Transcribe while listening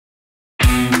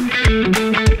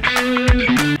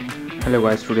Hello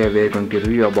guys, today we are going to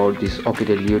review about this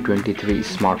Oukitel U23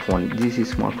 smartphone. This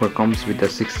smartphone comes with a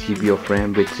 6 GB of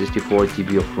RAM with 64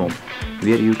 GB of ROM,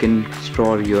 where you can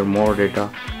store your more data,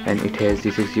 and it has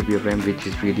the 6 GB of RAM which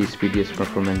is really speediest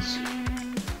performance.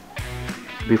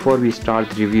 Before we start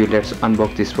the review, let's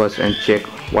unbox this first and check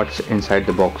what's inside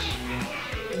the box.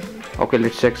 Okay,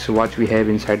 let's check what we have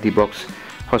inside the box.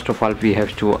 First of all, we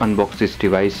have to unbox this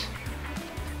device.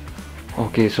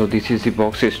 Okay, so this is the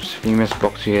box. It's famous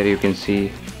box. Here you can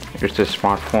see it's a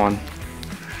smartphone,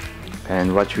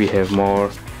 and what we have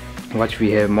more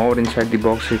inside the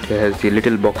box. It has the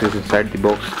little boxes inside the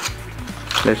box.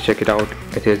 Let's check it out.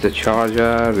 It has the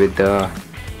charger with the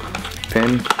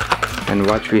pen, and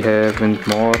what we have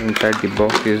more inside the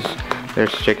box is,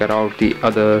 let's check it out the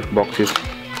other boxes.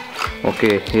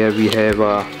 Okay, here we have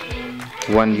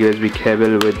one USB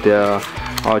cable with the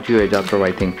audio adapter,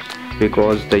 I think,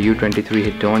 because the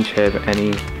U23 don't have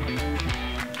any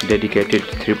dedicated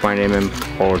 3.mm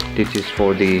port. This is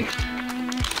for the,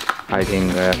 I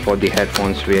think, for the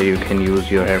headphones, where you can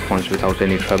use your headphones without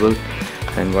any trouble.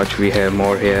 And what we have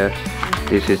more here,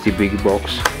 this is the big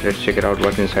box. Let's check it out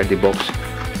what's inside the box.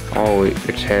 Oh,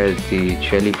 it has the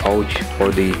jelly pouch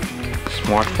for the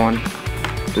smartphone.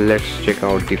 Let's check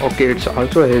out the, okay, it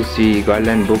also has the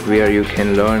guideline book where you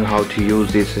can learn how to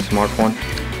use this smartphone,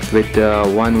 with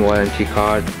one warranty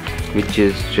card, which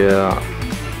is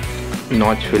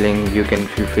not filling. You can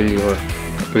fulfill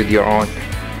with your own.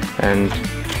 And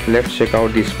let's check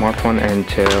out the smartphone and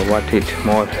what it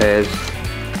more has.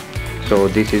 So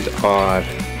this is our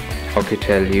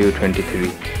Oukitel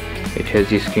U23. It has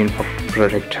the screen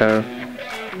protector,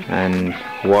 and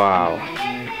wow,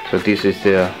 so this is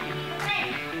the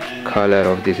color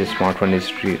of this smartphone.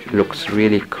 It looks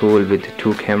really cool with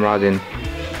 2 cameras and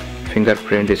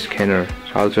fingerprint scanner.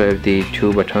 Also have the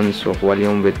 2 buttons of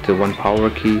volume with 1 power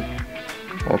key.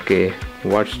 Okay,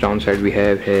 what's downside we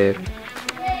have here?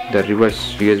 The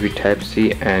reverse USB type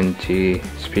C and the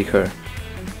speaker.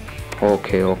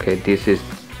 Okay, this is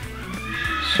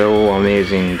so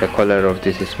amazing. The color of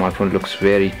this smartphone looks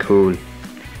very cool.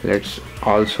 Let's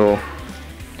also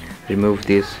remove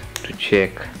this to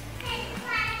check.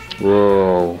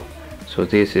 Whoa, so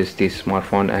this is the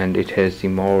smartphone, and it has the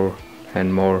more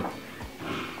and more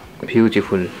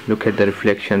beautiful. Look at the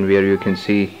reflection where you can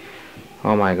see.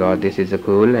 Oh my god, this is a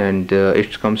cool. And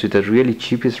it comes with a really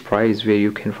cheapest price, where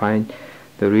you can find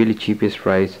the really cheapest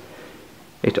price.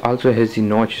 It also has the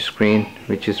notch screen,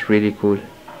 which is really cool.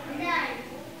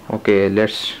 Okay,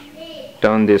 let's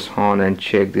turn this on and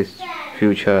check this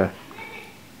feature.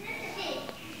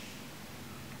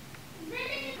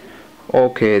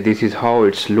 Okay, this is how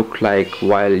it's look like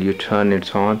while you turn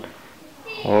it on.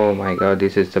 Oh my god,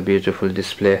 this is the beautiful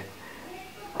display.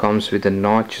 Comes with a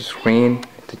notch screen,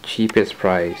 the cheapest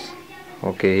price.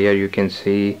 Okay, here you can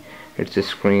see it's a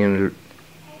screen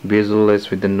bezel-less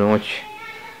with the notch,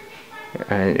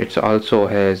 and it also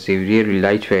has a really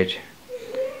lightweight,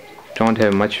 don't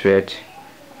have much weight.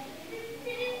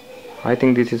 I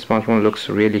think this smartphone looks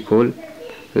really cool.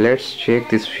 Let's check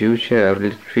this feature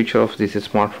of this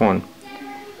smartphone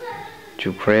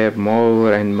to grab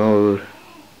more and more,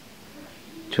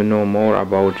 to know more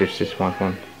about this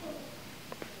smartphone.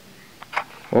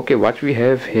 Okay, what we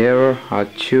have here are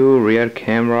 2 rear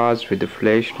cameras with the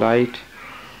flashlight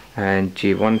and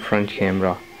 1 front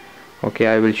camera. Okay,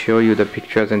 I will show you the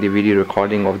pictures and the video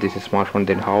recording of this smartphone,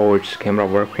 then how its camera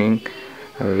working.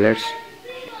 Let's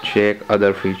check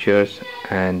other features.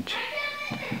 And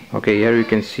okay, here you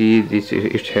can see this,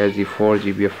 it has the 4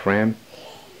 GB of RAM.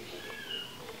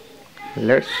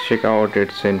 Let's check out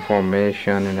its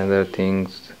information and other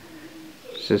things.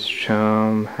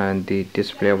 System and the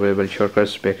display, available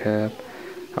shortcuts, backup,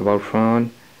 about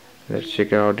phone. Let's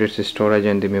check out its storage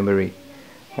and the memory.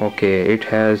 Okay, it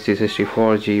has the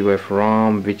 64 GB of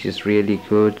RAM, which is really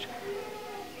good.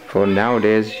 For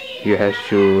nowadays, you have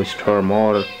to store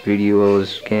more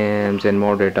videos, games, and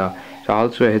more data. It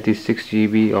also has the 6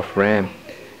 GB of RAM,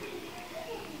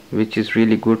 which is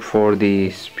really good for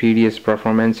the speediest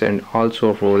performance, and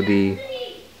also for the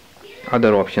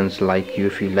other options, like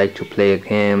if you like to play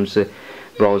games,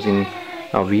 browsing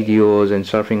videos, and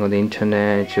surfing on the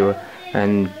internet,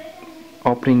 and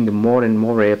opening the more and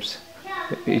more apps.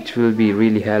 It will be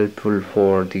really helpful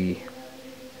for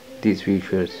these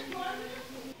features.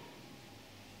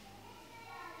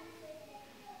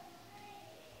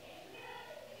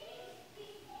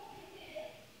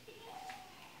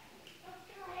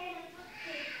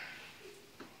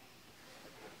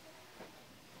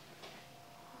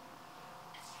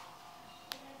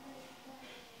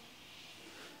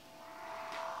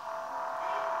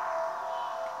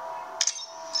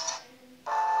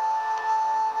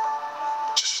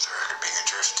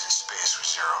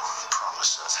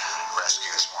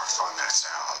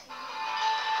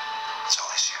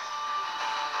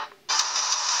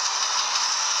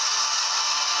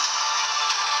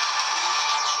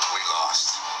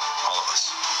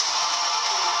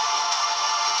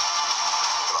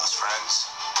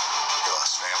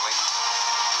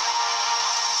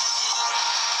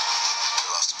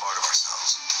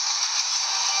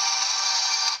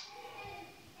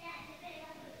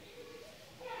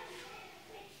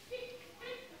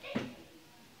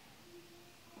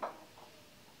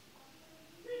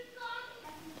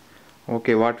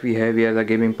 Okay, what we have here, the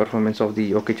gaming performance of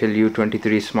the Oukitel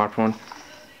U23 smartphone.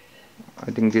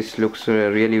 I think this looks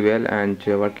really well and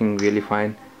working really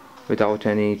fine without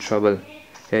any trouble.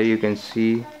 Here you can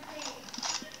see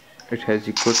it has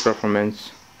a good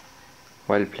performance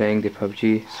while playing the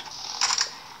PUBG.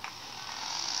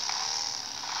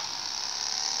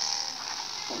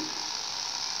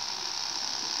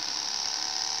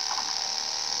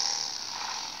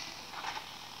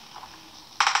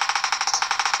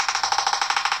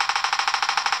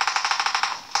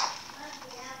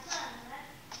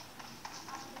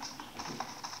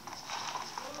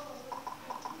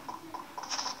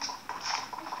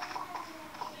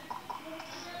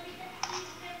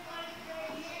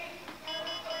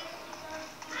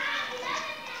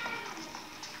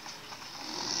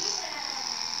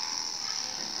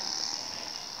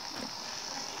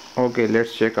 Okay,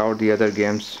 let's check out the other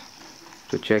games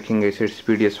to checking its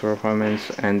speediest performance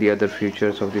and the other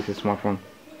features of this smartphone.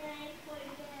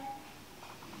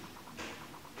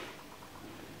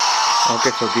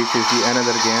 Okay, so this is the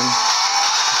another game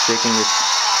checking its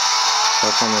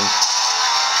performance.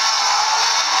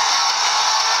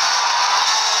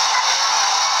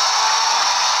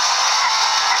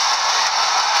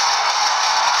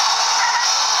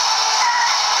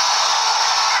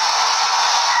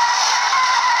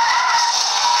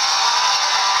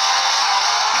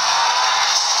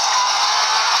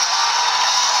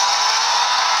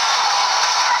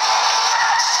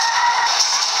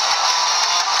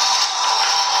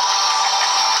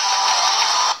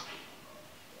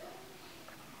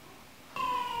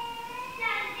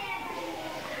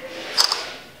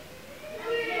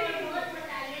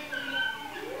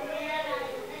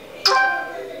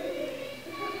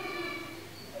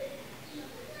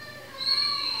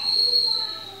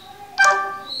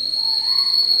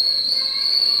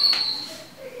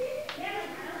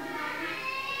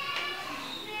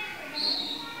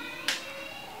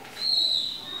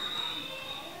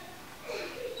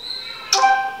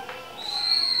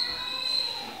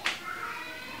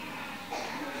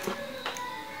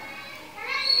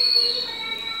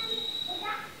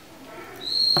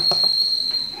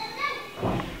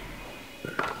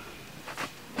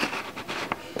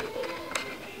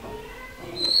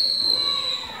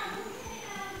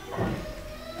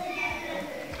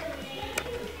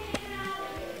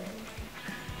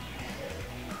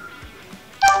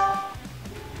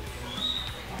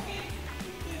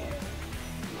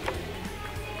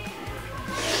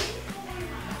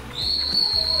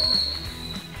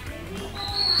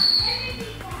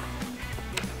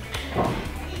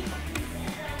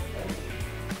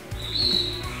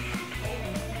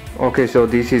 Okay, so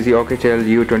this is the Oukitel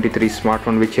U23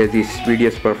 smartphone, which has the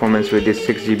speediest performance with this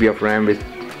 6 GB of RAM with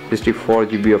 64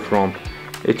 GB of ROM.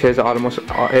 It has almost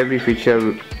every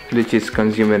feature which is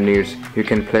consumer needs. You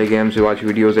can play games, watch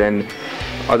videos and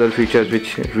other features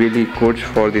which really good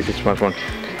for this smartphone.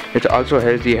 It also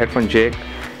has the headphone jack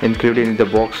included in the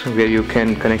box, where you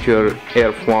can connect your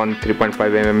earphone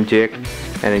 3.5mm jack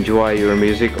and enjoy your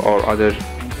music or other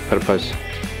purpose.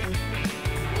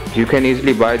 You can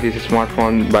easily buy this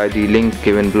smartphone by the link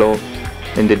given below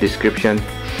in the description.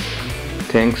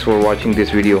 Thanks for watching this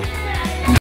video.